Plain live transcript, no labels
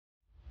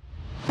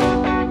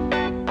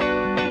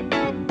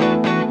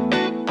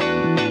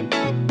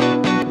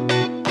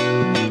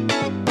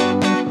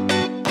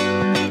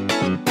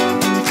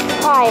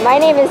My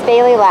name is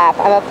Bailey Lapp.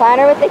 I'm a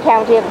planner with the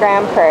County of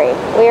Grande Prairie.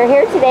 We are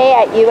here today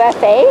at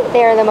UFA.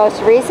 They are the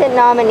most recent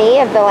nominee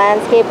of the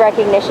Landscape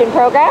Recognition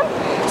Program.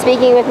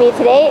 Speaking with me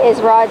today is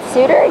Rod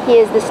Suter. He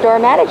is the store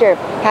manager.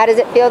 How does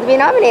it feel to be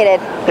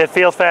nominated? It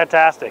feels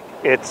fantastic.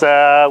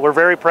 We're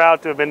very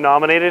proud to have been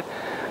nominated.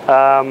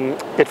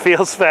 It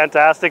feels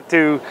fantastic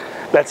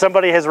that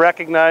somebody is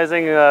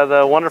recognizing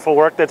the wonderful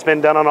work that's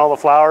been done on all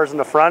the flowers in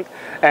the front,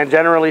 and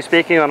generally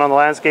speaking on the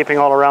landscaping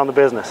all around the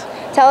business.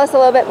 Tell us a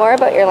little bit more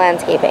about your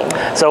landscaping.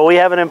 So we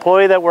have an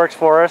employee that works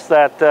for us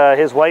that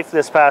his wife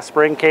this past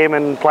spring came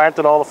and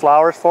planted all the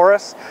flowers for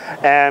us,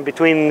 and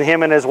between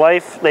him and his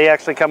wife they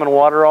actually come and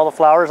water all the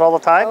flowers all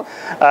the time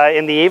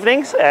in the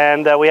evenings,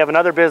 and we have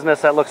another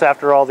business that looks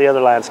after all the other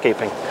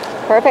landscaping.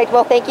 Perfect.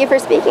 Well, thank you for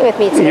speaking with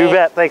me today. You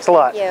bet. Thanks a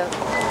lot. Thank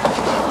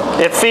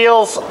you. It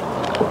feels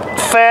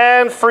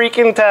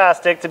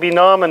fan-freaking-tastic to be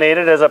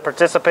nominated as a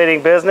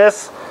participating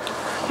business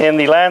in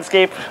the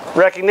Landscape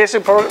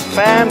Recognition Program.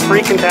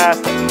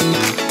 Fan-freaking-tastic.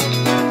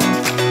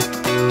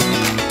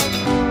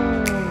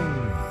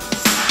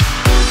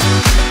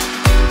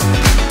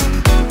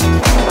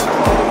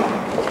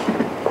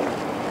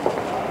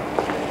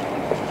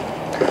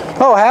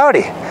 Oh,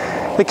 howdy.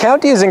 The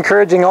county is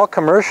encouraging all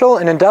commercial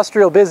and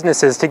industrial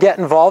businesses to get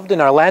involved in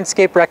our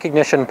Landscape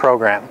Recognition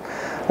Program.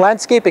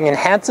 Landscaping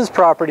enhances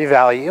property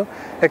value,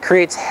 it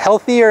creates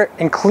healthier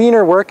and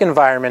cleaner work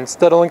environments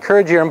that will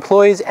encourage your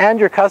employees and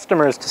your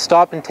customers to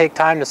stop and take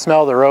time to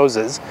smell the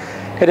roses.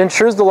 It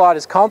ensures the lot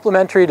is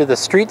complementary to the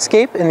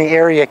streetscape and the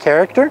area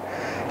character.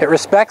 It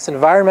respects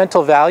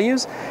environmental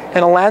values,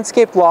 and a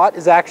landscaped lot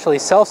is actually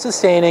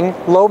self-sustaining,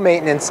 low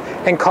maintenance,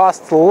 and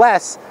costs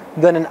less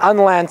than an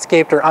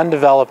unlandscaped or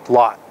undeveloped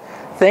lot.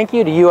 Thank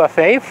you to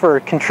UFA for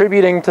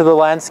contributing to the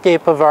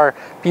landscape of our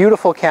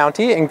beautiful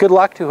county, and good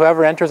luck to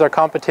whoever enters our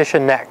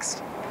competition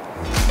next.